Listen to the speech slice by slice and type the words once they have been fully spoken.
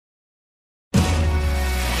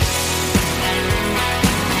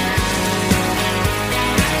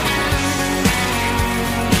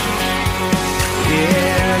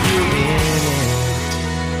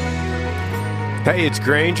Hey, it's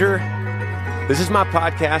Granger. This is my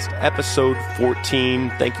podcast, episode 14.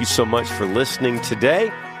 Thank you so much for listening today,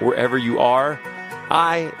 wherever you are.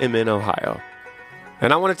 I am in Ohio,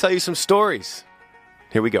 and I want to tell you some stories.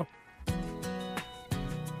 Here we go.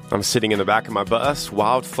 I'm sitting in the back of my bus,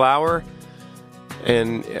 Wildflower,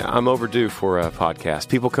 and I'm overdue for a podcast.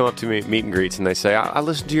 People come up to me at meet and greets, and they say, I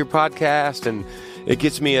listen to your podcast, and it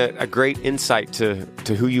gives me a great insight to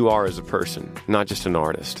who you are as a person, not just an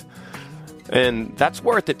artist. And that's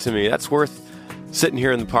worth it to me. That's worth sitting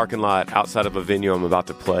here in the parking lot outside of a venue I'm about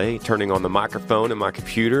to play, turning on the microphone in my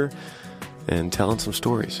computer, and telling some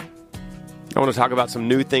stories. I want to talk about some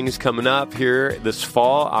new things coming up here this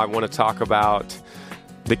fall. I want to talk about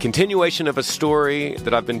the continuation of a story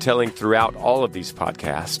that I've been telling throughout all of these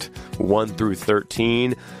podcasts, 1 through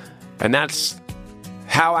 13. And that's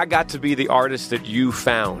how I got to be the artist that you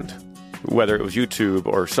found, whether it was YouTube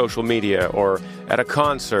or social media or at a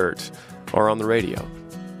concert or on the radio.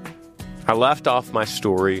 I left off my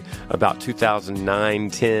story about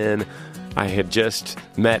 2009-10. I had just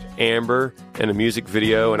met Amber in a music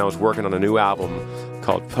video, and I was working on a new album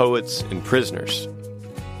called Poets and Prisoners.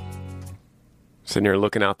 Sitting here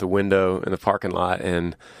looking out the window in the parking lot,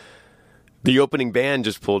 and the opening band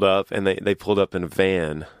just pulled up, and they pulled up in a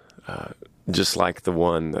van, just like the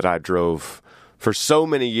one that I drove for so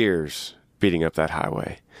many years beating up that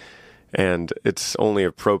highway. And it's only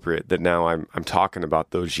appropriate that now I'm talking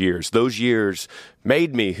about those years. Those years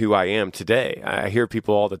made me who I am today. I hear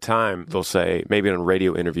people all the time, they'll say, maybe in a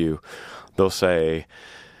radio interview, they'll say,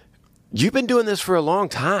 you've been doing this for a long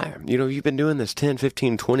time. You know, you've been doing this 10,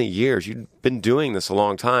 15, 20 years. You've been doing this a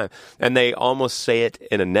long time. And they almost say it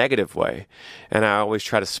in a negative way. And I always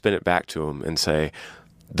try to spin it back to them and say,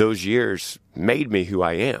 those years made me who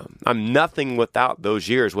I am. I'm nothing without those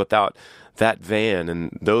years, without that van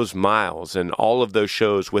and those miles and all of those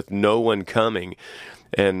shows with no one coming.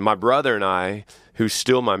 And my brother and I, who's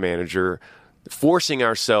still my manager, forcing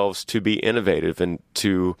ourselves to be innovative and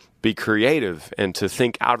to be creative and to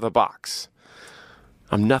think out of the box.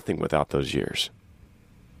 I'm nothing without those years.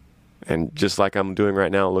 And just like I'm doing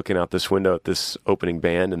right now, looking out this window at this opening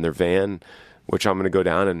band and their van, which I'm going to go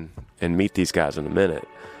down and meet these guys in a minute.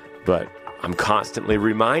 But I'm constantly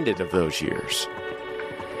reminded of those years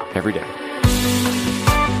every day.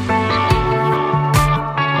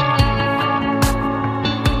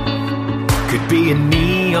 Could be a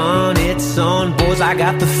neon, it's on, boys, I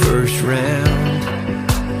got the first round.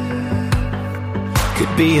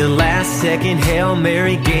 Could be a last second Hail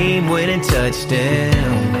Mary game winning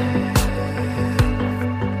touchdown.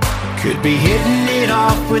 Could be hitting it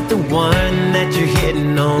off with the one that you're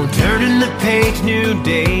hitting on, turning the page, new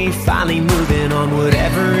day, finally moving on,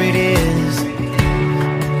 whatever it is.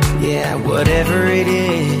 Yeah, whatever it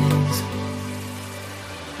is.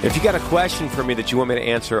 If you got a question for me that you want me to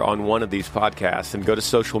answer on one of these podcasts, then go to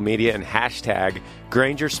social media and hashtag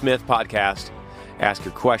Granger Smith Podcast. Ask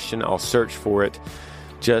your question. I'll search for it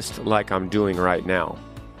just like I'm doing right now.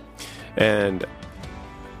 And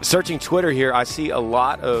searching Twitter here, I see a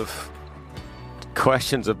lot of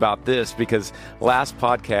questions about this because last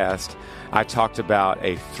podcast I talked about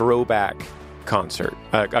a throwback concert,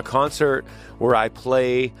 a concert where I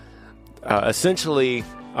play essentially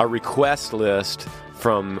a request list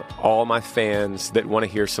from all my fans that want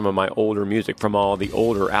to hear some of my older music from all the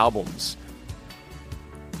older albums.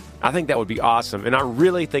 I think that would be awesome, and I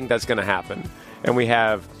really think that's going to happen. And we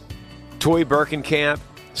have Toy Birkenkamp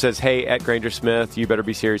says, hey, at Granger Smith, you better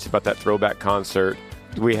be serious about that throwback concert.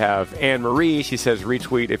 We have Anne Marie, she says,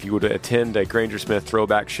 retweet if you would attend a Granger Smith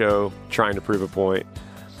throwback show, trying to prove a point.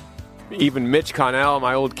 Even Mitch Connell,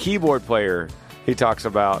 my old keyboard player, he talks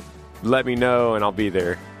about, let me know and I'll be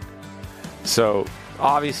there. So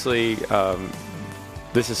obviously,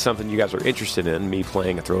 this is something you guys are interested in, me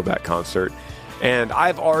playing a throwback concert. And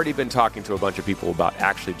I've already been talking to a bunch of people about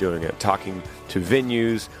actually doing it, talking to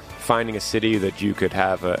venues, finding a city that you could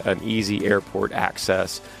have an easy airport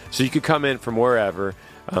access. So you could come in from wherever,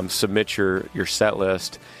 submit your set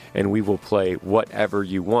list, and we will play whatever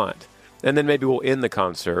you want. And then maybe we'll end the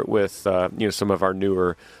concert with some of our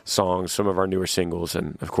newer songs, some of our newer singles,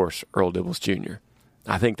 and, of course, Earl Dibbles Jr.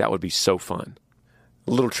 I think that would be so fun.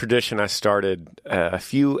 A little tradition I started a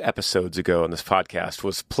few episodes ago on this podcast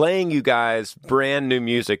was playing you guys brand new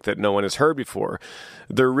music that no one has heard before.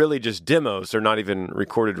 They're really just demos. They're not even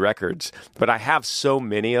recorded records. But I have so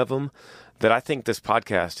many of them that I think this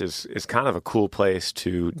podcast is kind of a cool place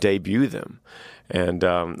to debut them. And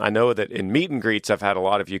I know that in meet and greets, I've had a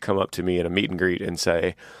lot of you come up to me in a meet and greet and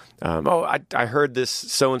say, I heard this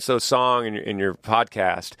so-and-so song in your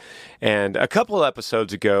podcast. And a couple of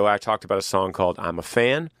episodes ago, I talked about a song called I'm a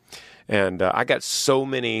Fan. And I got so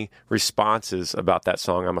many responses about that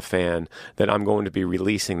song, I'm a fan, that I'm going to be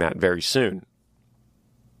releasing that very soon.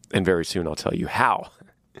 And very soon I'll tell you how.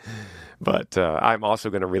 But I'm also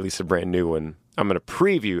going to release a brand new one. I'm going to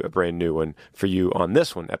preview a brand new one for you on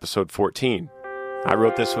this one, episode 14. I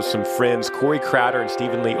wrote this with some friends, Corey Crowder and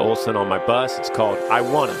Stephen Lee Olson, on my bus. It's called I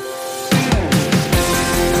Wanna.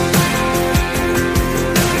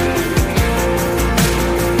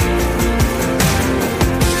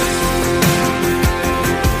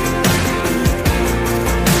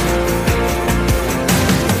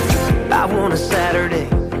 I want a Saturday,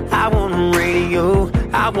 I want a radio,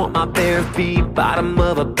 I want my bare feet, bottom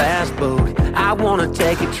of a bass boat. I want to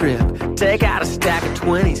take a trip, take out a stack of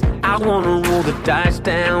 20s. I want to roll the dice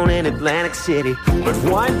down in Atlantic City. But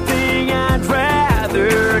one thing I'd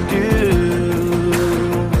rather do,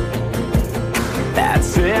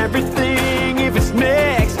 that's everything if it's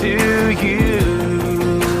next to you.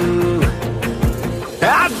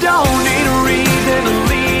 I don't need a reason to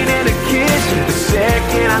lean in a kiss you. The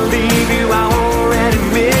second I leave you, I already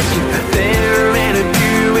miss you. There ain't a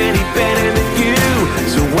do any better than you.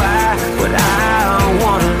 So why would I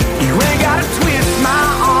wanna? You ain't gotta twist my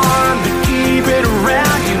arm to keep it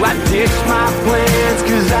around you. I ditch my plans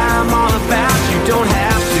cause I'm all about you. Don't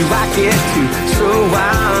have to, I get to. So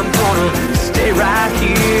I'm gonna stay right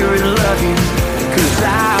here and love you cause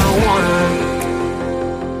I wanna.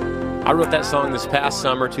 I wrote that song this past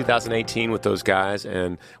summer, 2018, with those guys,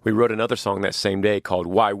 and we wrote another song that same day called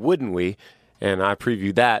Why Wouldn't We? And I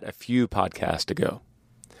previewed that a few podcasts ago.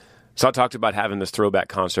 So I talked about having this throwback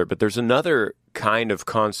concert, but there's another kind of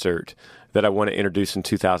concert that I want to introduce in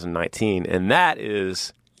 2019, and that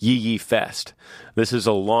is Yee Yee Fest. This is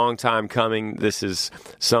a long time coming. This is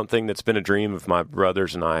something that's been a dream of my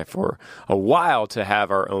brothers and I for a while, to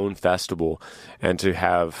have our own festival and to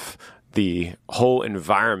have the whole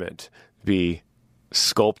environment be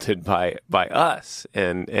sculpted by us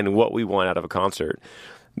and what we want out of a concert.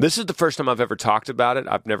 This is the first time I've ever talked about it.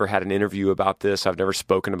 I've never had an interview about this. I've never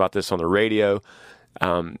spoken about this on the radio.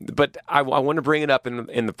 But I want to bring it up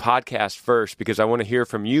in the podcast first because I want to hear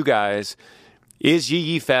from you guys. Is Yee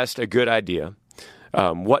Yee Fest a good idea?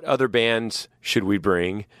 What other bands should we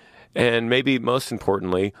bring? And maybe most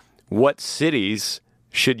importantly, what cities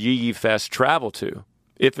should Yee Yee Fest travel to,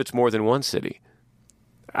 if it's more than one city?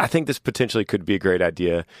 I think this potentially could be a great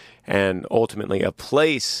idea and ultimately a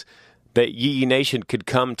place that Yee Yee Nation could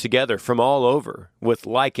come together from all over with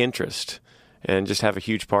like interest and just have a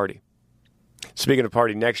huge party. Speaking of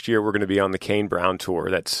party, next year we're going to be on the Kane Brown Tour.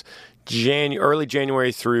 That's early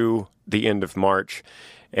January through the end of March.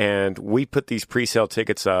 And we put these pre-sale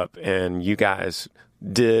tickets up, and you guys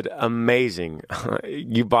did amazing.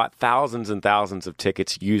 You bought thousands and thousands of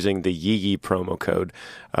tickets using the Yee Yee promo code.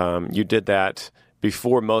 You did that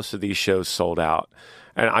before most of these shows sold out.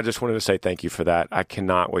 And I just wanted to say thank you for that. I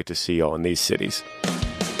cannot wait to see y'all in these cities.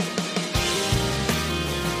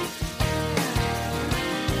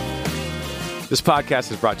 This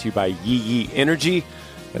podcast is brought to you by Yee Yee Energy.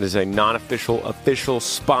 That is a non-official, official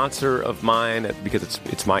sponsor of mine because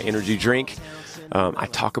it's my energy drink. I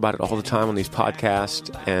talk about it all the time on these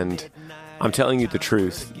podcasts, and I'm telling you the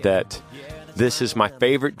truth that this is my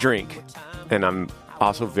favorite drink. And I'm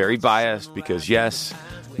also very biased because, yes,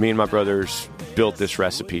 me and my brothers built this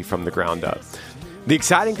recipe from the ground up. The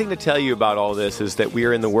exciting thing to tell you about all this is that we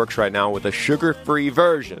are in the works right now with a sugar-free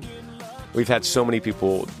version. We've had so many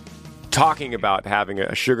people talking about having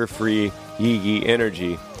a sugar-free Yee Yee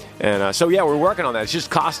Energy. And so, yeah, we're working on that. It's just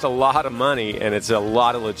cost a lot of money, and it's a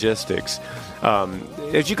lot of logistics.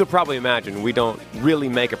 As you could probably imagine, we don't really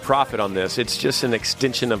make a profit on this. It's just an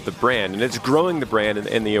extension of the brand, and it's growing the brand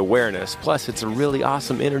and the awareness. Plus, it's a really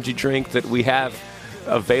awesome energy drink that we have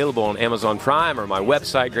available on Amazon Prime or my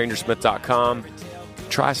website, grangersmith.com.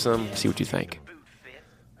 Try some, see what you think.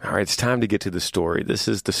 All right, it's time to get to the story. This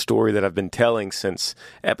is the story that I've been telling since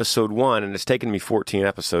episode 1, and it's taken me 14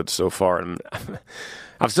 episodes so far. And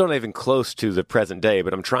I'm still not even close to the present day,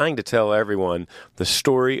 but I'm trying to tell everyone the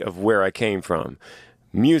story of where I came from,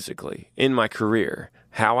 musically, in my career,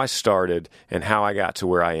 how I started, and how I got to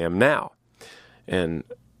where I am now. And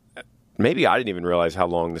maybe I didn't even realize how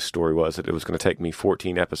long this story was, that it was going to take me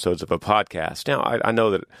 14 episodes of a podcast. Now, I know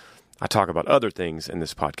that I talk about other things in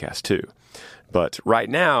this podcast too. But right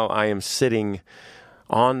now, I am sitting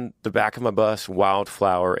on the back of my bus,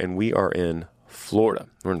 Wildflower, and we are in Florida.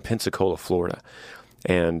 We're in Pensacola, Florida.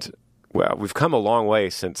 And, well, we've come a long way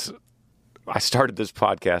since I started this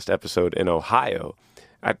podcast episode in Ohio.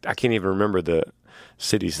 I can't even remember the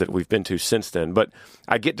cities that we've been to since then. But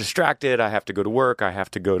I get distracted. I have to go to work. I have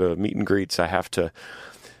to go to meet and greets. I have to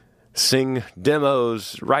sing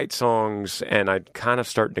demos, write songs, and I'd kind of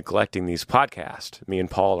start neglecting these podcasts. Me and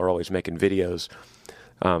Paul are always making videos.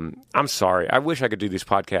 I'm sorry. I wish I could do these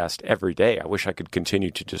podcasts every day. I wish I could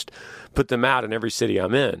continue to just put them out in every city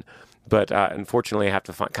I'm in. But unfortunately, I have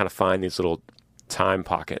to kind of find these little time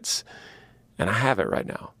pockets. And I have it right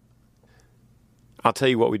now. I'll tell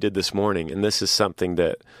you what we did this morning. And this is something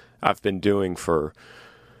that I've been doing for,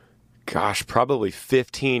 probably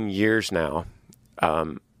 15 years now.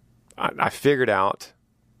 I figured out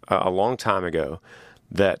a long time ago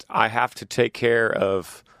that I have to take care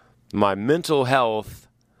of my mental health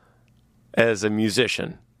as a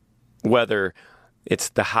musician, whether it's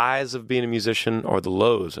the highs of being a musician or the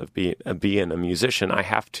lows of being a musician. I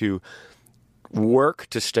have to work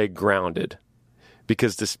to stay grounded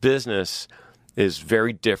because this business is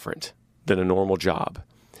very different than a normal job,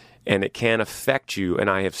 and it can affect you, and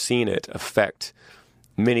I have seen it affect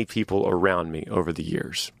many people around me over the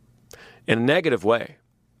years in a negative way.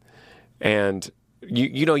 And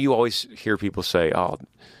you always hear people say, oh,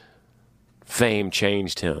 fame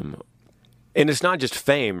changed him. And it's not just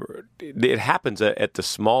fame. It happens at the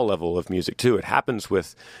small level of music, too. It happens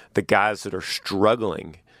with the guys that are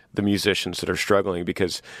struggling, the musicians that are struggling,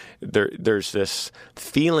 because there's this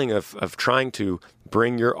feeling of trying to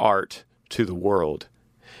bring your art to the world.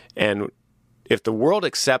 And if the world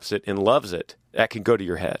accepts it and loves it, that can go to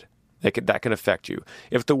your head. That can affect you.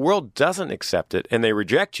 If the world doesn't accept it and they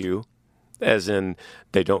reject you, as in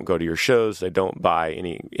they don't go to your shows, they don't buy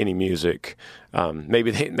any music, maybe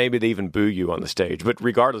they even boo you on the stage. But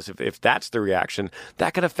regardless, if that's the reaction,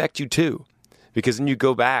 that can affect you too, because then you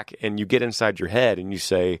go back and you get inside your head and you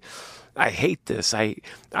say, I hate this. I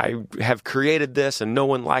have created this and no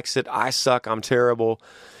one likes it. I suck. I'm terrible.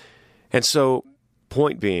 And so,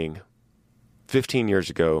 point being, 15 years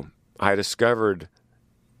ago, I discovered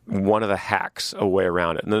one of the hacks, a way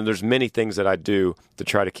around it. And then there's many things that I do to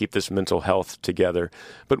try to keep this mental health together.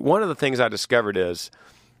 But one of the things I discovered is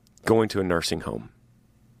going to a nursing home.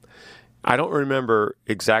 I don't remember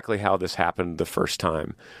exactly how this happened the first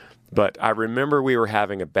time, but I remember we were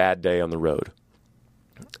having a bad day on the road.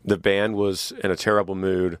 The band was in a terrible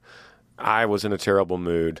mood. I was in a terrible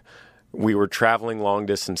mood. We were traveling long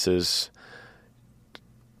distances.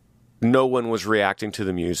 No one was reacting to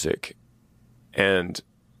the music. And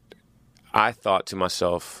I thought to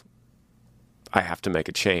myself, I have to make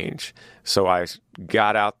a change. So I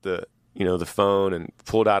got out the phone and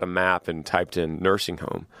pulled out a map and typed in nursing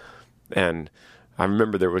home. And I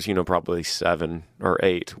remember there was, probably 7 or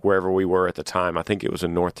 8 wherever we were at the time. I think it was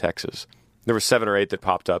in North Texas. There were 7 or 8 that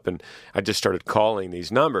popped up, and I just started calling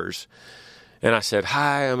these numbers. And I said,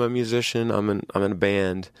 hi, I'm a musician. I'm in a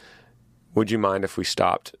band. Would you mind if we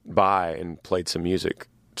stopped by and played some music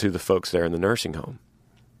to the folks there in the nursing home?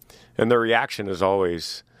 And their reaction is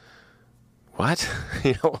always, what?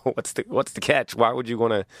 What's the catch? Why would you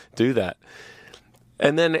want to do that?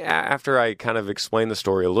 And then after I kind of explain the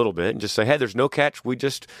story a little bit and just say, hey, there's no catch.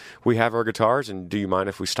 We have our guitars, and do you mind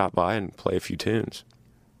if we stop by and play a few tunes?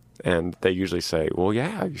 And they usually say, well,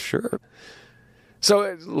 yeah, sure.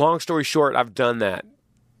 So long story short, I've done that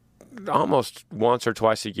almost once or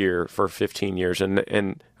twice a year for 15 years.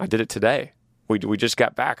 And I did it today. We just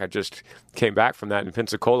got back. I just came back from that in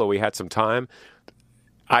Pensacola. We had some time.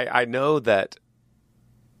 I know that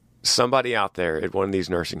somebody out there at one of these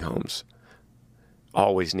nursing homes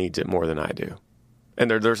always needs it more than I do. And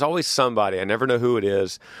there's always somebody. I never know who it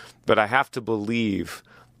is, but I have to believe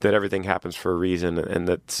that everything happens for a reason and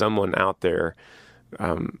that someone out there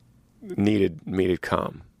needed me to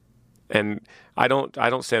come. And I don't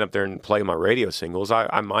stand up there and play my radio singles.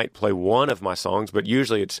 I might play one of my songs, but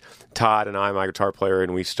usually it's Todd and I, my guitar player,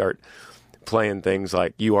 and we start playing things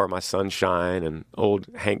like You Are My Sunshine and old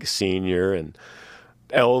Hank Sr. and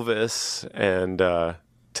Elvis. And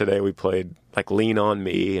today we played like Lean On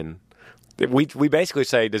Me. And we basically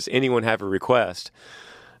say, does anyone have a request?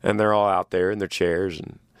 And they're all out there in their chairs,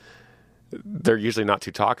 and they're usually not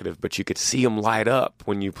too talkative, but you could see them light up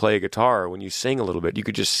when you play a guitar, when you sing a little bit. You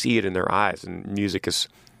could just see it in their eyes, and music is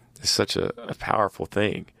such a powerful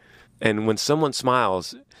thing. And when someone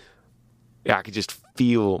smiles, I could just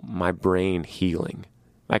feel my brain healing.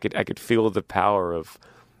 I could feel the power of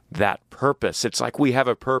that purpose. It's like we have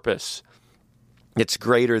a purpose. It's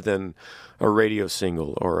greater than a radio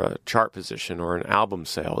single or a chart position or an album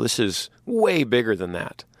sale. This is way bigger than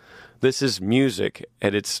that. This is music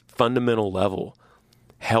at its fundamental level,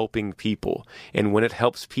 helping people. And when it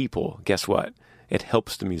helps people, guess what? It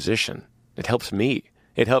helps the musician. It helps me.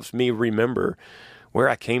 It helps me remember where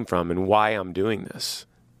I came from and why I'm doing this.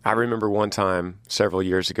 I remember one time several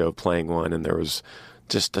years ago playing one, and there was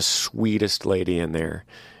just the sweetest lady in there.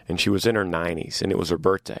 and she was in her 90s, and it was her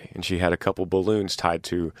birthday, and she had a couple balloons tied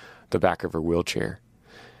to the back of her wheelchair.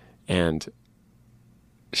 And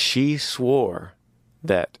she swore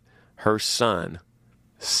that her son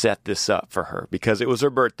set this up for her because it was her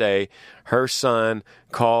birthday. Her son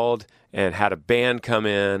called and had a band come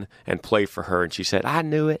in and play for her. And she said, I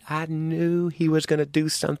knew it. I knew he was going to do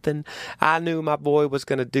something. I knew my boy was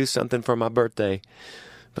going to do something for my birthday.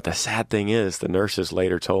 But the sad thing is, the nurses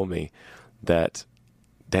later told me that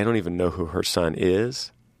they don't even know who her son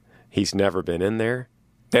is. He's never been in there.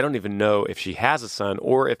 They don't even know if she has a son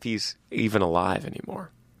or if he's even alive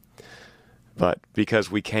anymore. But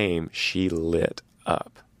because we came, she lit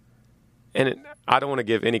up. And I don't want to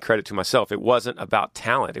give any credit to myself. It wasn't about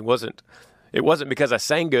talent. It wasn't because I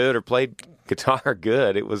sang good or played guitar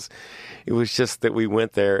good. It was just that we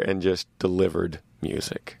went there and just delivered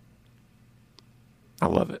music. I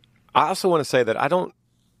love it. I also want to say that I don't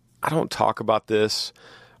talk about this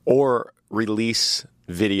or release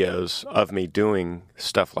videos of me doing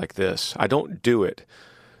stuff like this. I don't do it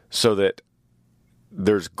so that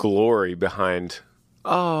there's glory behind,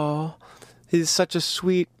 oh, he's such a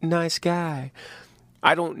sweet, nice guy.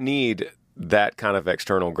 I don't need that kind of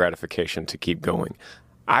external gratification to keep going.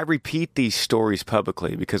 I repeat these stories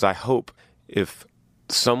publicly because I hope if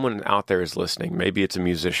someone out there is listening, maybe it's a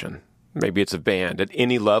musician, maybe it's a band at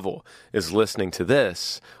any level, is listening to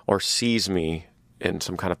this or sees me in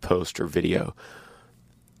some kind of post or video,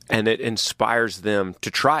 and it inspires them to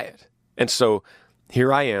try it. And so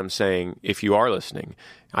here I am saying, if you are listening,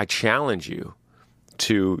 I challenge you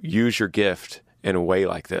to use your gift in a way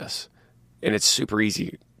like this. And it's super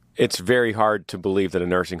easy. It's very hard to believe that a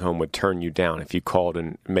nursing home would turn you down if you called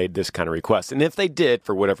and made this kind of request. And if they did,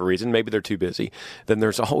 for whatever reason, maybe they're too busy, then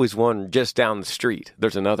there's always one just down the street.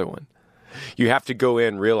 There's another one. You have to go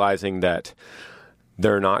in realizing that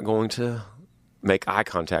they're not going to make eye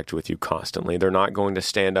contact with you constantly. They're not going to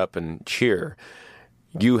stand up and cheer.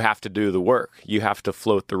 You have to do the work. You have to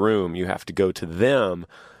float the room. You have to go to them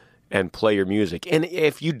and play your music. And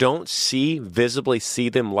if you don't visibly see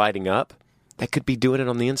them lighting up, they could be doing it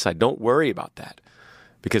on the inside. Don't worry about that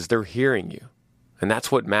because they're hearing you. And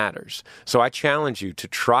that's what matters. So I challenge you to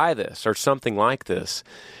try this or something like this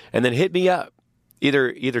and then hit me up.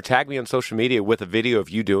 Either tag me on social media with a video of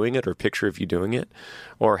you doing it or a picture of you doing it,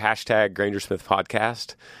 or hashtag Granger Smith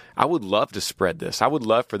Podcast. I would love to spread this. I would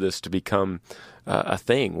love for this to become a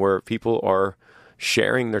thing where people are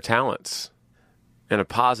sharing their talents in a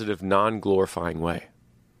positive, non-glorifying way.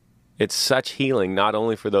 It's such healing, not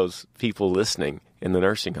only for those people listening in the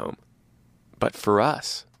nursing home, but for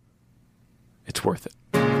us. It's worth it.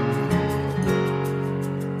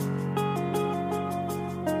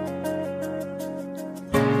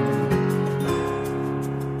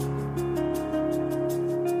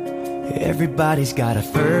 Everybody's got a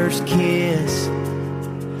first kiss,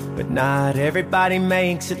 but not everybody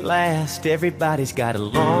makes it last. Everybody's got a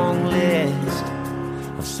long list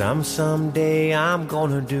of someday I'm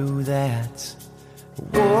gonna do that.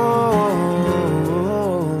 Whoa,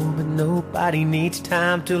 but nobody needs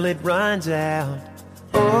time till it runs out.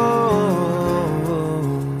 Oh,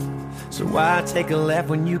 so why take a left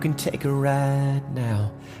when you can take a right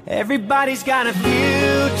now? Everybody's got a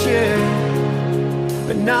future,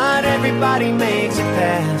 but not everybody makes it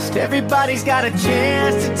past. Everybody's got a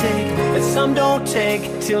chance to take, but some don't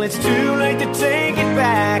take till it's too late to take it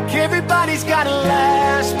back. Everybody's got a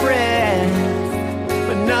last breath,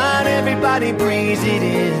 but not everybody breathes it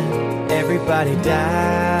in. Everybody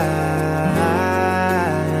dies,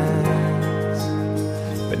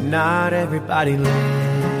 but not everybody lives.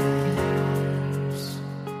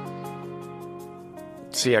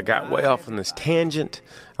 See, I got way off on this tangent.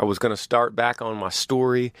 I was going to start back on my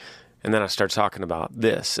story, and then I started talking about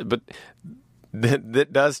this. But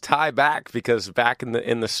that does tie back because back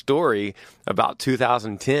in the story, about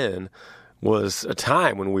 2010 was a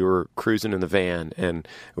time when we were cruising in the van and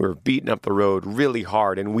we were beating up the road really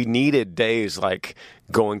hard, and we needed days like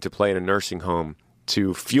going to play in a nursing home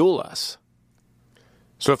to fuel us.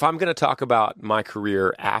 So if I'm going to talk about my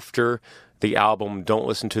career after the album Don't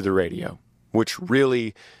Listen to the Radio, which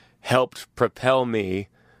really helped propel me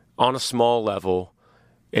on a small level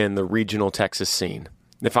in the regional Texas scene.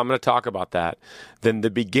 If I'm going to talk about that, then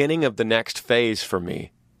the beginning of the next phase for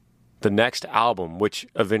me, the next album, which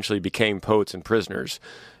eventually became Poets and Prisoners,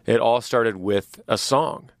 it all started with a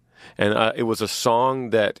song. And it was a song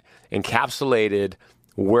that encapsulated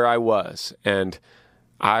where I was. And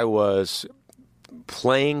I was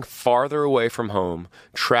playing farther away from home,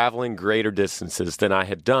 traveling greater distances than I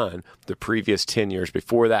had done the previous 10 years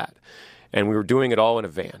before that. And we were doing it all in a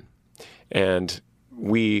van. And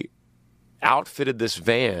we outfitted this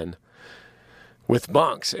van with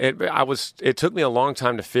bunks. It took me a long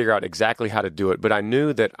time to figure out exactly how to do it, but I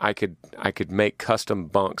knew that I could make custom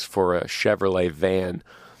bunks for a Chevrolet van.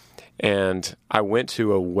 And I went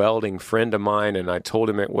to a welding friend of mine, and I told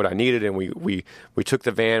him what I needed, and we took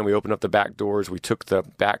the van, we opened up the back doors, we took the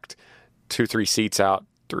back two seats out,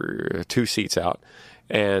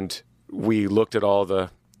 and we looked at all the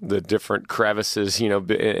different crevices,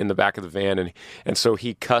 in the back of the van, and so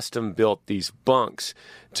he custom built these bunks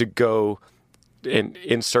to go and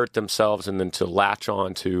insert themselves and then to latch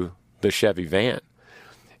on to the Chevy van.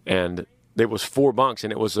 And there was 4 bunks,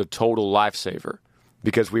 and it was a total lifesaver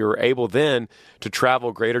because we were able then to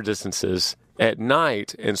travel greater distances at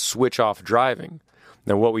night and switch off driving.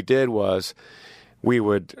 Now, what we did was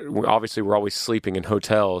we're always sleeping in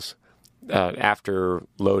hotels. After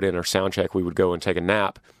load in or sound check, we would go and take a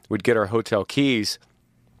nap. We'd get our hotel keys.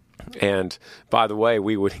 And by the way,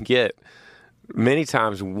 we would get many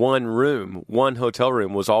times one hotel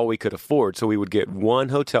room was all we could afford. So we would get one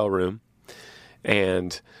hotel room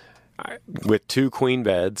and with 2 queen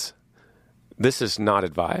beds. This is not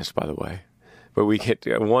advised, by the way, but we get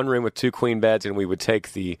one room with 2 queen beds, and we would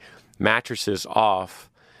take the mattresses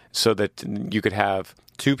off so that you could have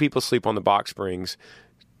 2 people sleep on the box springs,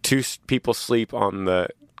 2 people sleep on the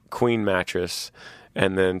queen mattress,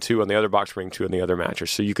 and then 2 on the other box spring, 2 on the other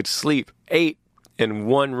mattress. So you could sleep 8 in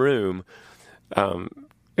one room.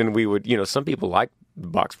 And we would, some people like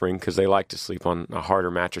box spring because they like to sleep on a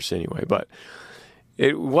harder mattress anyway, but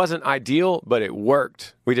it wasn't ideal, but it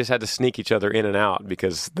worked. We just had to sneak each other in and out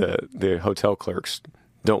because the hotel clerks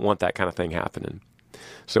don't want that kind of thing happening.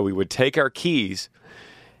 So we would take our keys,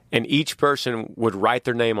 and each person would write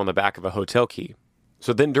their name on the back of a hotel key.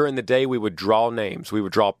 So then during the day, we would draw names. We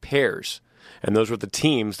would draw pairs, and those were the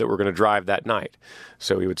teams that were going to drive that night.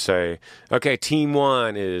 So we would say, okay, team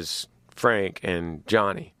 1 is Frank and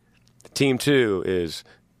Johnny. Team 2 is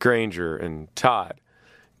Granger and Todd.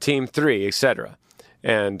 Team 3, etc.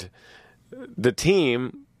 And the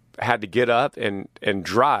team had to get up and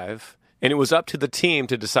drive, and it was up to the team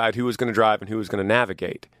to decide who was going to drive and who was going to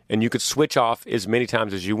navigate. And you could switch off as many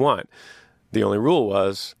times as you want. The only rule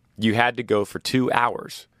was you had to go for 2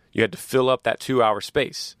 hours. You had to fill up that 2-hour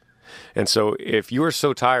space. And so if you were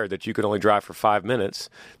so tired that you could only drive for 5 minutes,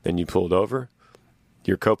 then you pulled over.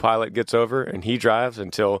 Your co-pilot gets over, and he drives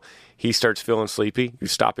until he starts feeling sleepy. You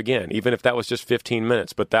stop again, even if that was just 15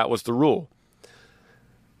 minutes. But that was the rule.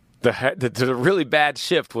 The really bad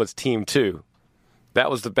shift was Team 2.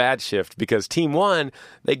 That was the bad shift because Team 1,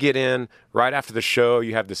 they get in right after the show.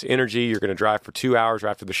 You have this energy. You're going to drive for 2 hours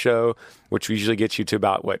after the show, which usually gets you to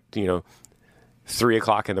about, 3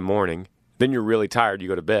 o'clock in the morning. Then you're really tired. You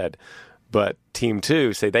go to bed. But Team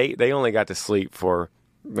 2, say they only got to sleep for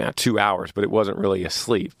 2 hours, but it wasn't really a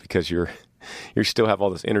sleep because you still have all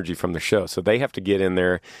this energy from the show. So they have to get in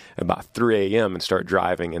there about 3 a.m. and start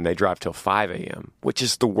driving, and they drive till 5 a.m., which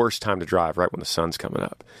is the worst time to drive, right when the sun's coming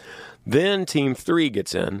up. Then Team 3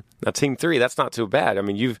 gets in. Now, Team 3, that's not too bad. I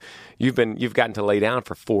mean, you've gotten to lay down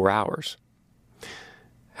for 4 hours.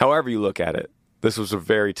 However you look at it, this was a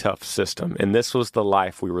very tough system, and this was the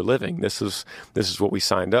life we were living. This is what we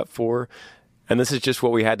signed up for, and this is just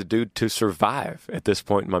what we had to do to survive at this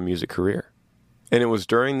point in my music career. And it was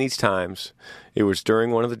during these times, it was during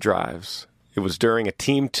one of the drives, it was during a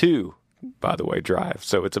Team 2, by the way, drive.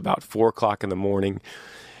 So it's about 4 o'clock in the morning,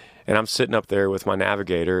 and I'm sitting up there with my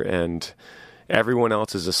navigator, and everyone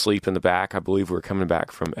else is asleep in the back. I believe we were coming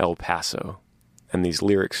back from El Paso, and these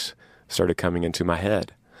lyrics started coming into my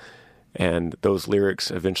head. And those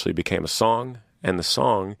lyrics eventually became a song, and the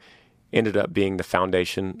song ended up being the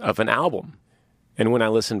foundation of an album. And when I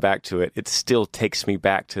listen back to it, it still takes me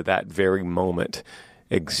back to that very moment,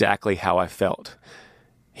 exactly how I felt.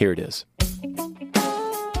 Here it is.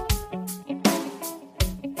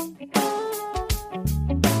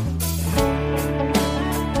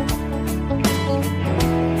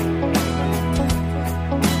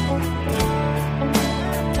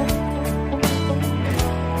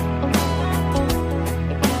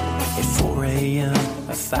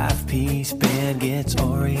 A 5-piece band gets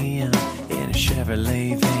Orient in a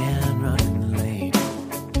Chevrolet van running late.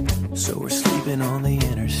 So we're sleeping on the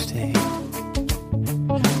interstate.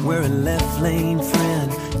 We're a left lane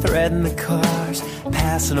friend, threading the cars,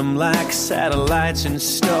 passing them like satellites and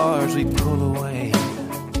stars. We pull away,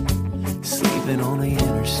 sleeping on the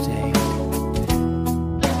interstate.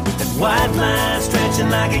 That white line stretching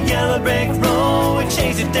like a yellow brick road. We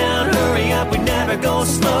chase it down, hurry up, we never go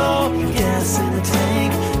slow. Gas in the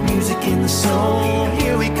tank, music in the soul.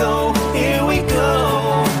 Here we go, here we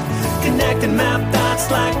go. Connecting map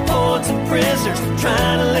dots like poets and prisoners,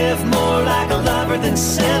 trying to live more like a lover than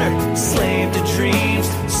sinner, slave to dreams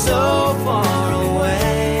so far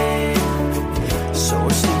away. So we're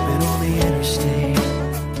sleeping on the interstate.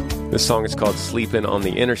 This song is called Sleeping on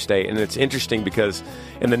the Interstate, and it's interesting because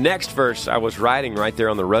in the next verse, I was riding right there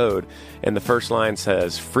on the road, and the first line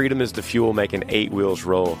says, "Freedom is the fuel making 8 wheels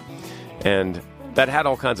roll." And that had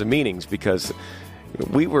all kinds of meanings because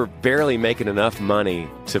we were barely making enough money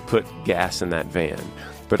to put gas in that van.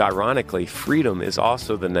 But ironically, freedom is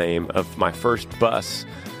also the name of my first bus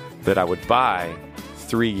that I would buy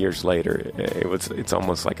 3 years later. It's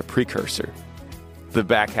almost like a precursor. The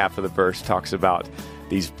back half of the verse talks about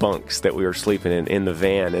these bunks that we were sleeping in the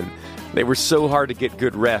van, and they were so hard to get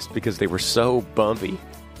good rest because they were so bumpy.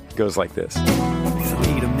 It goes like this.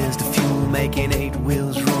 Freedom is the fuel making 8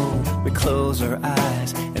 wheels roll. We close our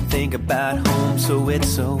eyes and think about home, so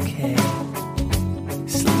it's okay.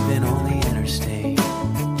 Sleeping on the interstate.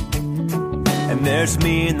 And there's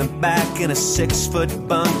me in the back in a 6-foot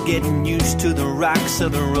bunk, getting used to the rocks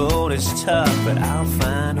of the road. It's tough, but I'll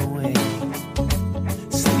find a way.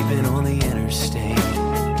 Sleeping on the interstate.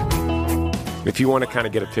 If you want to kind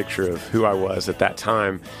of get a picture of who I was at that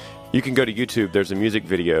time, you can go to YouTube. There's a music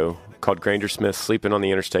video called Granger Smith Sleeping on the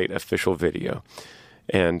Interstate official video.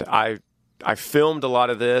 And I filmed a lot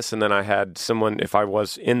of this, and then I had someone, if I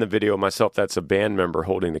was in the video myself, that's a band member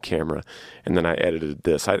holding the camera, and then I edited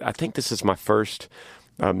this. I think this is my first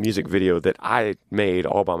music video that I made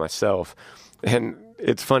all by myself. And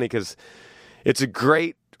it's funny because it's a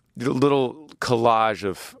great little collage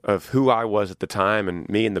of who I was at the time and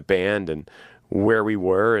me and the band and where we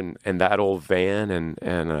were and that old van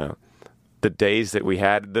and the days that we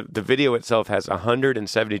had. The video itself has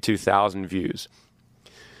 172,000 views.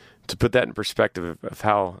 To put that in perspective of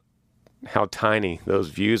how tiny those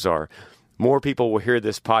views are, more people will hear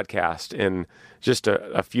this podcast in just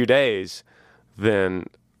a few days than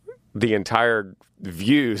the entire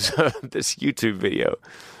views of this YouTube video.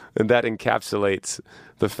 And that encapsulates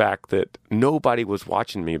the fact that nobody was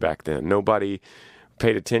watching me back then. Nobody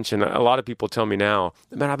paid attention. A lot of people tell me now,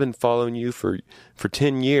 man, I've been following you for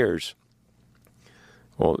 10 years.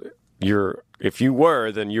 Well, if you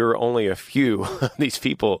were, then you're only a few of these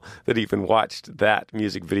people that even watched that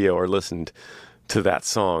music video or listened to that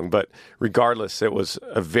song. But regardless, it was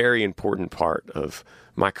a very important part of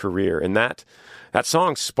my career. And that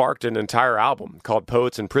song sparked an entire album called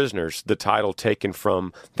Poets and Prisoners, the title taken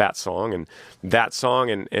from that song. And that song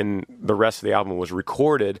and the rest of the album was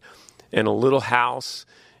recorded in a little house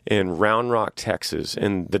in Round Rock, Texas,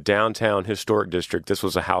 in the downtown historic district. This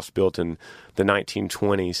was a house built in the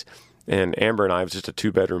 1920s. And Amber and I, it was just a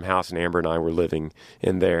 2-bedroom house, and Amber and I were living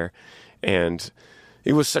in there. And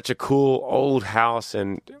it was such a cool old house,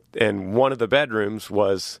 and one of the bedrooms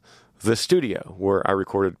was the studio where I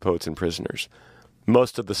recorded Poets and Prisoners.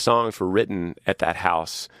 Most of the songs were written at that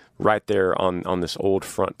house right there on this old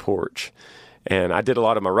front porch. And I did a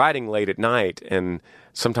lot of my writing late at night, and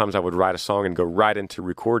sometimes I would write a song and go right into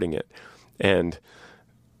recording it. And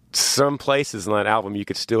some places in that album you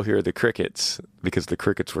could still hear the crickets because the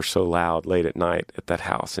crickets were so loud late at night at that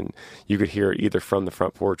house, and you could hear it either from the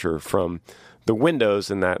front porch or from the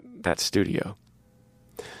windows in that studio.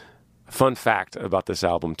 A fun fact about this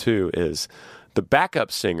album too is the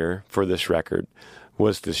backup singer for this record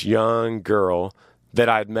was this young girl that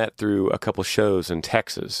I'd met through a couple shows in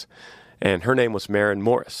Texas, and her name was Maren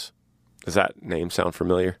Morris. Does that name sound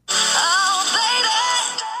familiar?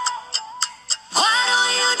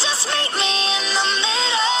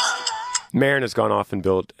 Maren has gone off and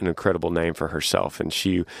built an incredible name for herself, and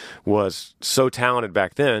she was so talented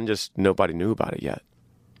back then, just nobody knew about it yet.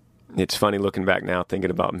 It's funny looking back now, thinking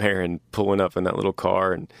about Maren pulling up in that little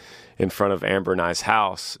car and in front of Amber and I's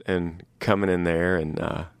house and coming in there and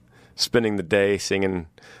spending the day singing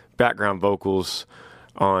background vocals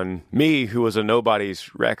on me, who was a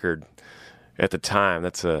nobody's record at the time.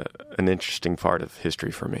 That's an interesting part of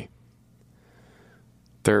history for me.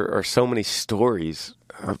 There are so many stories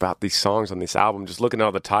about these songs on this album. Just looking at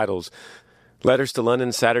all the titles: Letters to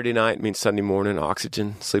London, Saturday Night Means Sunday Morning,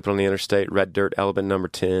 Oxygen, Sleeping on the Interstate, Red Dirt, Element Number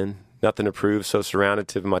 10, Nothing to Prove, So Surrounded,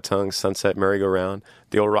 Tip of My Tongue, Sunset Merry-Go-Round,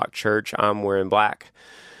 The Old Rock Church, I'm Wearing Black.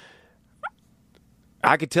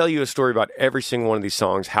 I could tell you a story about every single one of these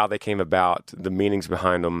songs, how they came about, the meanings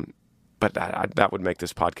behind them, but that would make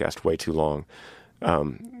this podcast way too long.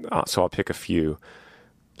 So I'll pick a few.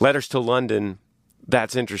 Letters to London,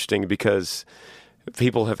 that's interesting because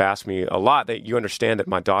people have asked me a lot that you understand that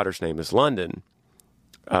my daughter's name is London,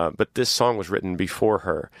 but this song was written before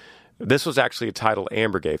her. This was actually a title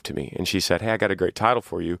Amber gave to me, and she said, hey, I got a great title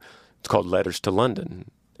for you. It's called Letters to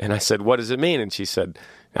London. And I said, what does it mean? And she said,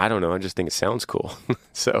 I don't know. I just think it sounds cool.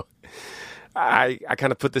 So I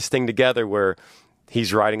kind of put this thing together where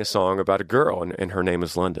he's writing a song about a girl, and her name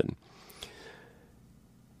is London.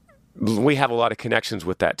 We have a lot of connections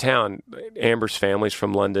with that town. Amber's family's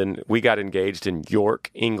from London. We got engaged in York,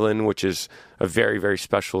 England, which is a very, very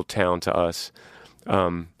special town to us.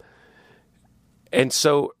 And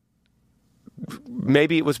so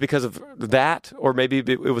maybe it was because of that, or maybe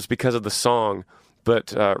it was because of the song.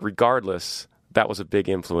 But regardless, that was a big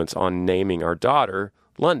influence on naming our daughter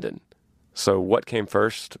London. So what came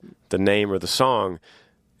first, the name or the song?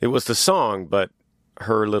 It was the song, but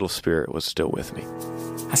her little spirit was still with me.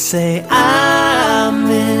 I say I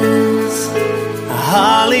miss a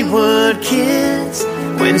Hollywood kiss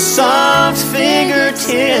when soft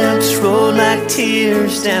fingertips roll like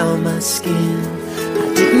tears down my skin.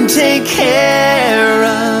 I didn't take care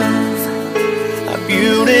of a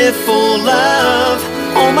beautiful love.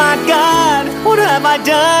 Oh my God, what have I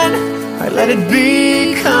done? I let it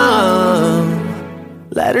become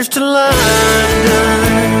letters to London.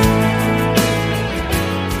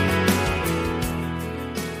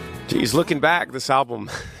 Geez, looking back, this album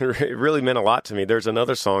it really meant a lot to me. There's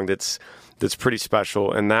another song that's pretty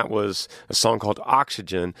special, and that was a song called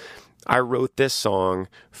Oxygen. I wrote this song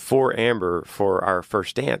for Amber for our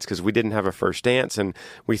first dance because we didn't have a first dance, and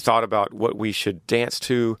we thought about what we should dance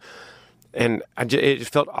to. And it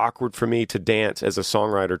felt awkward for me to dance as a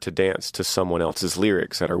songwriter, to dance to someone else's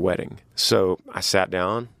lyrics at our wedding. So I sat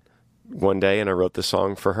down one day and I wrote this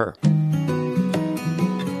song for her.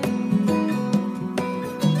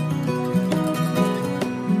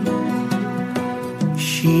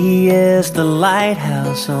 She is the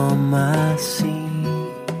lighthouse on my sea.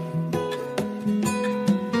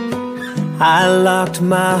 I locked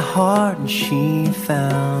my heart and she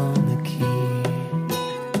found the key.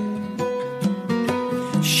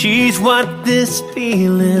 She's what this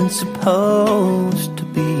feeling's supposed to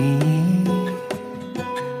be.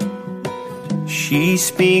 She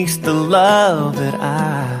speaks the love that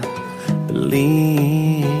I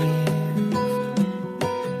believe.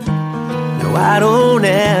 No, I don't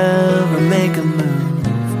ever make a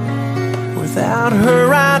move without her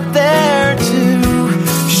right there too.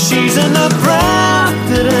 She's in the breath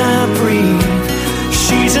that I breathe.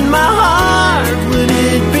 She's in my heart when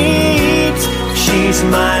it beats. She's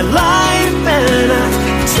my life and I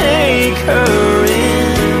take her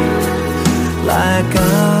in like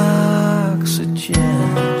oxygen.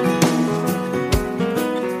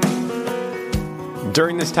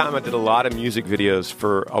 During this time, I did a lot of music videos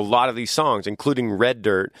for a lot of these songs, including Red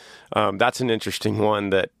Dirt. That's an interesting one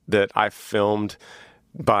that I filmed.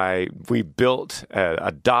 We built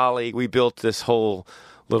a dolly. We built this whole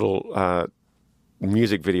little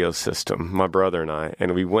music video system, my brother and I,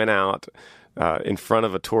 and we went out in front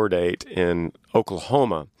of a tour date in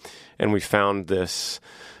Oklahoma, and we found this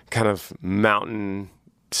kind of mountain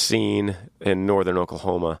scene in northern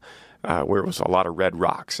Oklahoma where it was a lot of red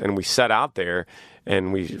rocks, and we set out there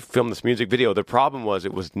and we filmed this music video. The problem was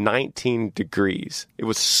it was 19 degrees. It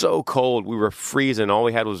was so cold. We were freezing. All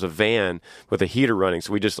we had was a van with a heater running.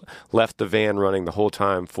 So we just left the van running the whole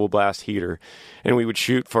time, full blast heater. And we would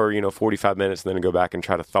shoot for, 45 minutes and then go back and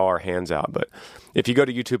try to thaw our hands out. But if you go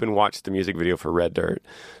to YouTube and watch the music video for Red Dirt,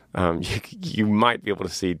 you might be able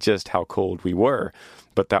to see just how cold we were.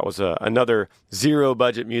 But that was another zero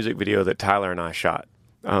budget music video that Tyler and I shot.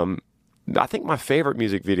 I think my favorite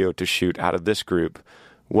music video to shoot out of this group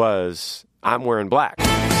was I'm Wearing Black.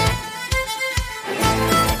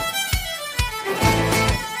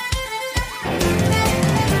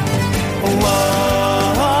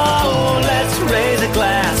 Whoa, let's raise a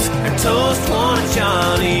glass and toast one to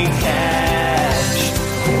Johnny Cash.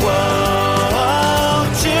 Whoa,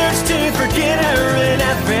 cheers to Forgetter and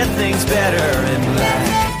everything's better in black.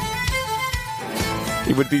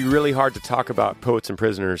 It would be really hard to talk about Poets and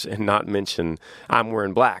Prisoners and not mention I'm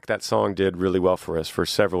Wearing Black. That song did really well for us for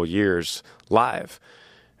several years live.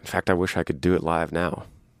 In fact, I wish I could do it live now.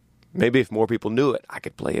 Maybe if more people knew it, I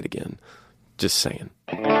could play it again. Just saying.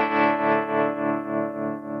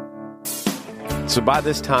 So by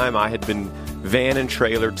this time, I had been van and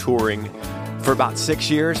trailer touring for about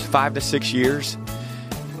 5 to 6 years.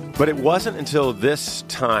 But it wasn't until this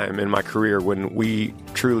time in my career when we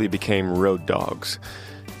truly became road dogs.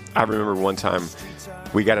 I remember one time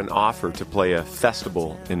we got an offer to play a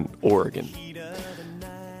festival in Oregon.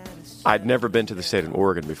 I'd never been to the state of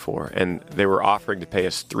Oregon before, and they were offering to pay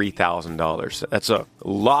us $3,000. That's a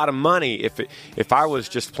lot of money. If I was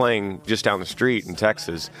just playing just down the street in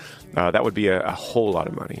Texas, that would be a whole lot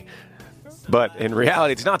of money. But in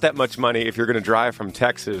reality, it's not that much money if you're going to drive from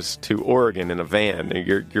Texas to Oregon in a van.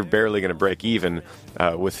 You're barely going to break even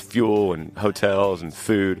with fuel and hotels and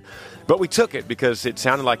food. But we took it because it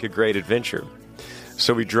sounded like a great adventure.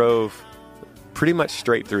 So we drove pretty much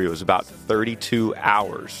straight through. It was about 32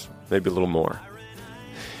 hours, maybe a little more.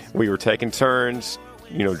 We were taking turns,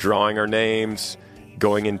 drawing our names,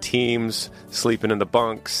 going in teams, sleeping in the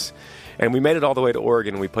bunks. And we made it all the way to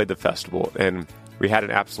Oregon, and we played the festival, and we had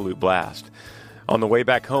an absolute blast. On the way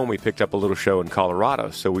back home, we picked up a little show in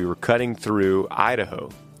Colorado, so we were cutting through Idaho.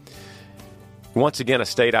 Once again, a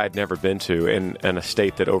state I had never been to, and a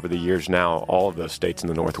state that over the years now, all of those states in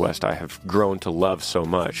the Northwest, I have grown to love so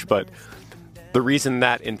much. But the reason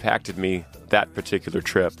that impacted me, that particular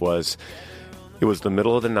trip, was it was the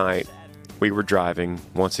middle of the night. We were driving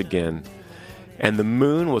once again, and the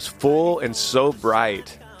moon was full and so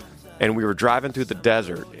bright. And we were driving through the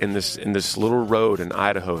desert in this little road in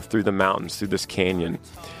Idaho, through the mountains, through this canyon.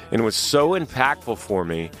 And it was so impactful for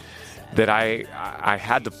me that I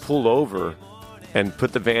had to pull over and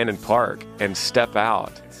put the van in park and step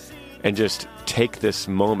out and just take this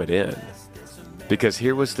moment in. Because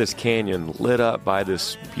here was this canyon lit up by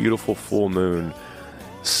this beautiful full moon,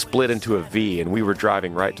 split into a V, and we were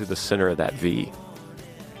driving right through the center of that V.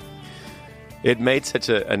 It made such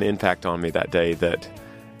an impact on me that day that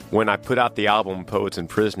when I put out the album Poets and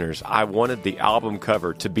Prisoners, I wanted the album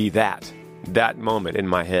cover to be that moment in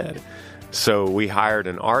my head. So we hired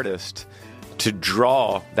an artist to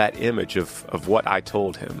draw that image of what I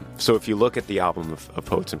told him. So if you look at the album of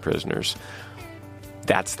Poets and Prisoners,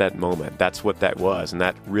 that's that moment. That's what that was. And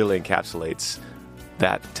that really encapsulates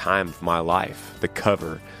that time of my life, the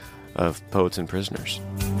cover of Poets and Prisoners.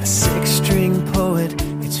 A six-string poet,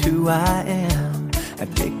 it's who I am.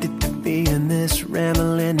 Addicted to being this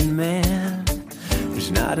rambling man. There's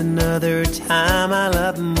not another time I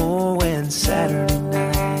love more when Saturday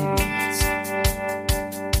nights,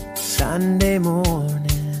 Sunday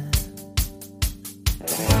morning.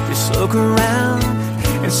 Just look around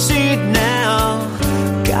and see it now.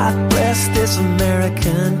 God bless this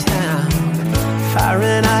American town. Fire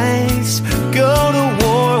and ice go to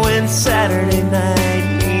war when Saturday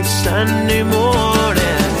night meets Sunday morning.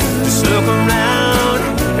 Just look around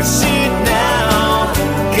and see it now.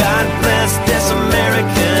 God bless this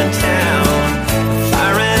American town.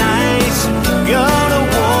 Fire and ice go to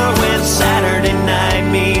war when Saturday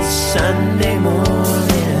night meets Sunday morning.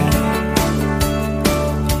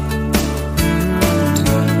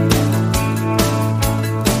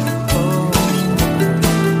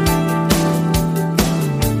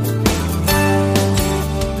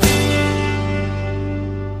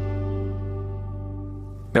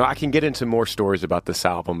 Now, I can get into more stories about this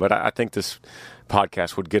album, but I think this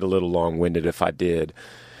podcast would get a little long-winded if I did.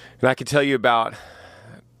 And I could tell you about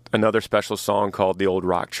another special song called The Old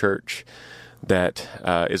Rock Church that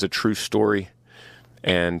is a true story,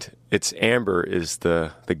 and it's Amber is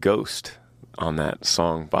the ghost on that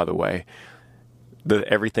song, by the way.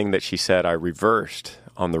 Everything that she said, I reversed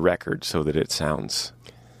on the record so that it sounds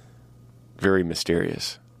very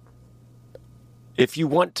mysterious. If you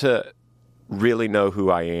want to really know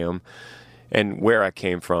who I am and where I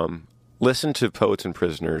came from, listen to Poets and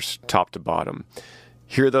Prisoners top to bottom.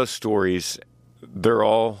 Hear those stories. They're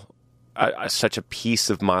all such a piece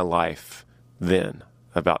of my life then,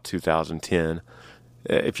 about 2010.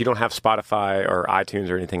 If you don't have Spotify or iTunes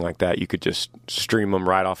or anything like that, you could just stream them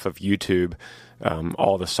right off of YouTube.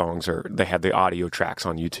 All the songs they have the audio tracks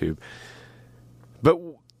on YouTube. But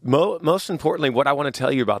most importantly, what I want to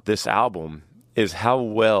tell you about this album is how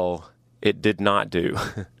well it did not do.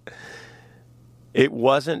 It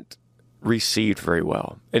wasn't received very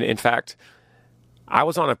well. And in fact, I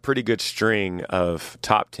was on a pretty good string of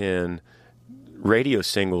top 10 radio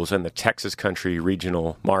singles in the Texas country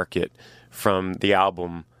regional market from the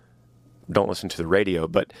album Don't Listen to the Radio.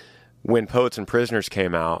 But when Poets and Prisoners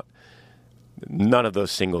came out, none of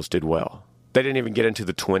those singles did well. They didn't even get into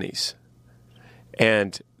the 20s.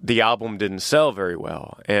 And the album didn't sell very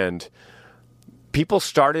well. And people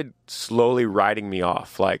started slowly writing me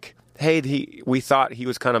off, like, hey, we thought he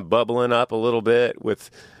was kind of bubbling up a little bit with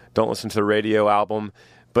Don't Listen to the Radio album,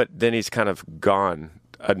 but then he's kind of gone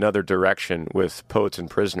another direction with Poets and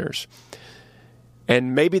Prisoners.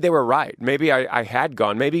 And maybe they were right. Maybe I had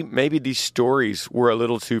gone. Maybe these stories were a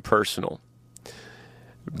little too personal.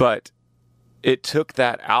 But it took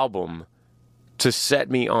that album to set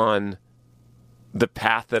me on the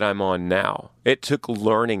path that I'm on now. It took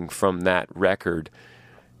learning from that record.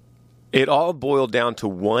 It all boiled down to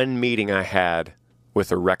one meeting I had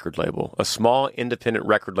with a record label, a small independent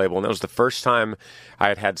record label. And that was the first time I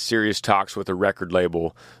had had serious talks with a record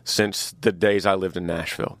label since the days I lived in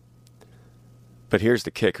Nashville. But here's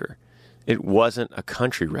the kicker. It wasn't a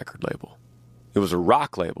country record label. It was a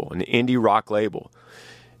rock label, an indie rock label.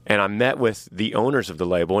 And I met with the owners of the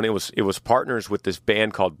label, and it was partners with this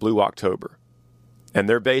band called Blue October. And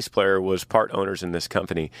their bass player was part owners in this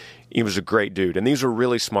company. He was a great dude. And these were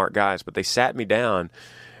really smart guys. But they sat me down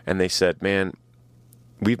and they said, man,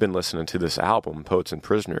 we've been listening to this album, Poets and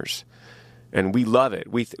Prisoners, and we love it.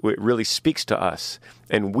 It really speaks to us.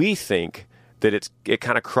 And we think that it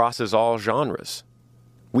kind of crosses all genres.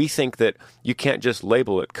 We think that you can't just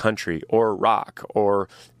label it country or rock or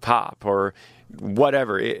pop or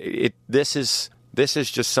whatever. This is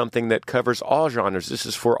just something that covers all genres. This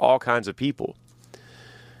is for all kinds of people.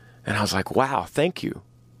 And I was like, wow, thank you.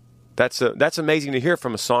 That's amazing to hear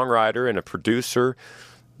from a songwriter and a producer.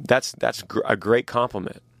 That's a great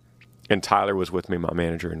compliment. And Tyler was with me, my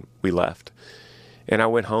manager, and we left. And I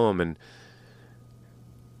went home, and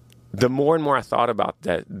the more and more I thought about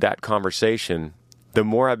that conversation, the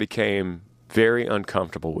more I became very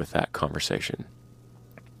uncomfortable with that conversation.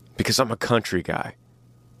 Because I'm a country guy.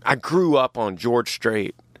 I grew up on George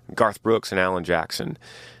Strait, Garth Brooks, and Alan Jackson.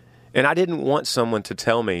 And I didn't want someone to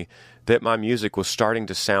tell me that my music was starting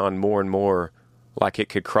to sound more and more like it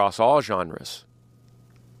could cross all genres.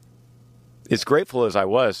 As grateful as I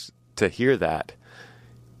was to hear that,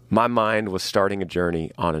 my mind was starting a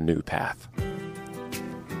journey on a new path.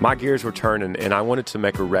 My gears were turning, and I wanted to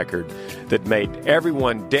make a record that made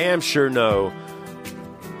everyone damn sure know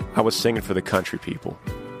I was singing for the country people,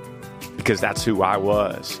 because that's who I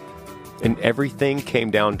was. And everything came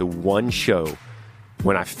down to one show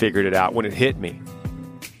when I figured it out, when it hit me.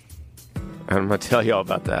 And I'm going to tell you all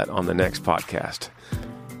about that on the next podcast.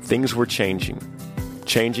 Things were changing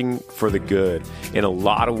for the good in a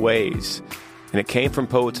lot of ways. And it came from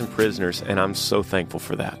Poets and Prisoners, and I'm so thankful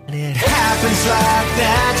for that. It happens like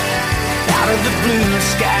that, out of the blue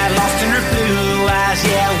sky, lost in her blue eyes.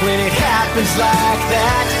 Yeah, when it happens like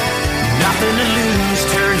that, nothing to lose,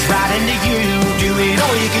 turns right into you. Doing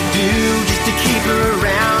all you could do just to keep her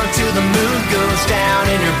around till the moon goes down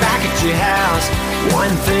and you're back at your house.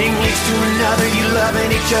 One thing leads to another, you loving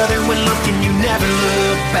each other when looking, you never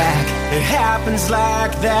look back. It happens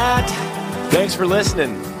like that. Thanks for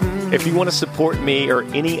listening. If you want to support me or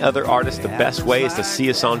any other artist, the best way is to see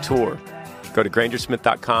us on tour. Go to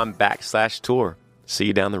grangersmith.com/tour. See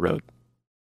you down the road.